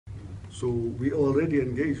So we already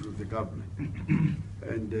engaged with the government.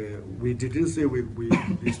 And we didn't say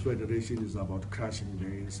this federation is about crashing the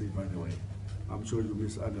ANC, by the way. I'm sure you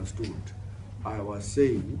misunderstood. I was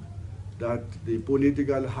saying that the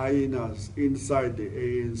political hyenas inside the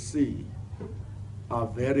ANC are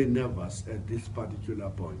very nervous at this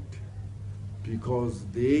particular point because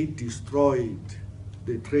they destroyed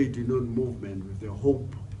the trade union movement with the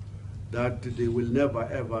hope that they will never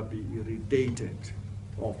ever be irritated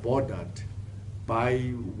or bothered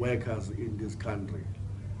by workers in this country.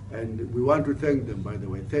 And we want to thank them, by the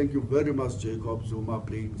way. Thank you very much, Jacob Zuma,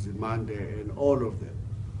 Briggs, Mande, and all of them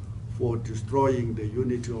for destroying the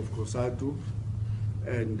unity of COSATU.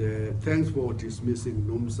 And thanks for dismissing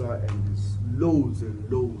NUMSA and loads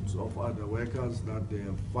and loads of other workers that they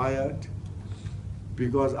have fired.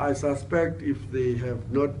 Because I suspect if they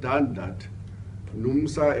have not done that,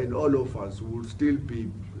 NUMSA and all of us will still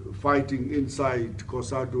be fighting inside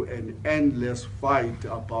COSATU an endless fight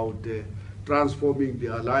about transforming the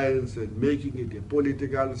alliance and making it a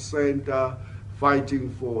political center, fighting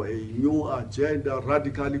for a new agenda,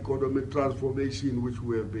 radical economic transformation, which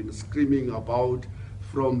we have been screaming about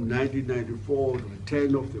from 1994, the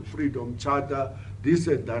return of the Freedom Charter, this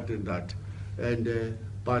and that and that.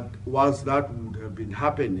 But once that would have been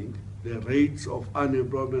happening, the rates of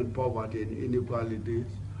unemployment, poverty, and inequalities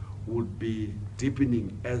would be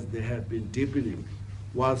deepening as they have been deepening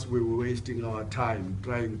whilst we were wasting our time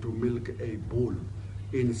trying to milk a bull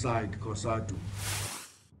inside COSATU.